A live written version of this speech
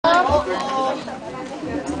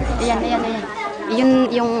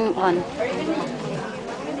yung on.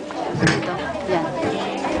 Ito, yan.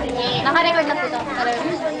 Naka-record na po ito.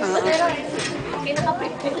 Pero,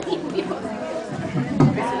 pinaka-print ko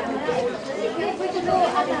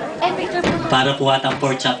para po atang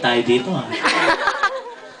pork chop tayo dito.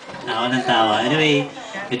 Tawa ng tawa. Anyway,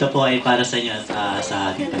 ito po ay para sa inyo at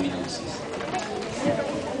sa ating Panginoon Jesus.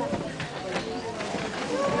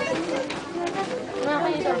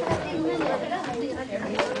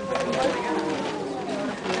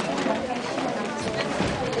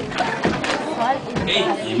 Okay,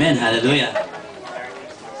 amen, hallelujah.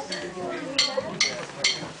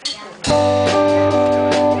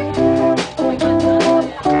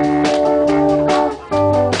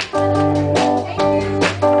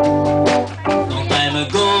 Long time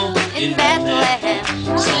ago in Bethlehem,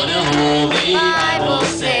 so the Holy Bible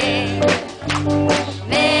say,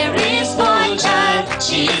 Mary's born child,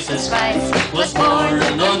 Jesus Christ, was born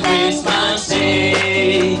on Christmas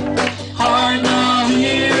Day. Heart now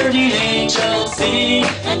hear the angels sing,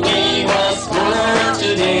 and He was born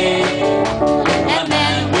today. A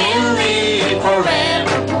man will live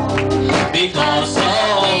forevermore because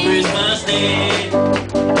of Christmas Day.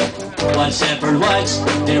 One shepherd watched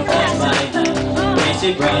their flocks by night, as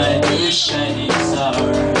a bright new shining star.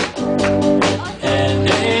 And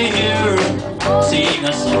they hear sing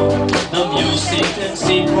a song, the music and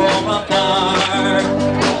sing from afar.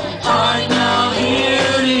 Heart now hear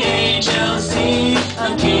the angels sing,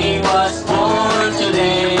 a King was born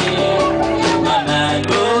today. A man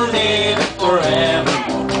will live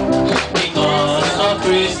forevermore because of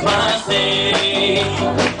Christmas Day.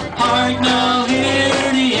 Heart now hear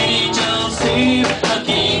the angels sing, a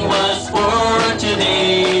King was born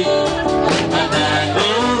today. A man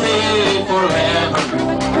will live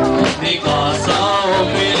forevermore because of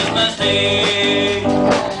Christmas Day.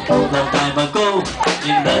 Long time ago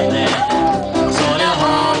in Bethlehem,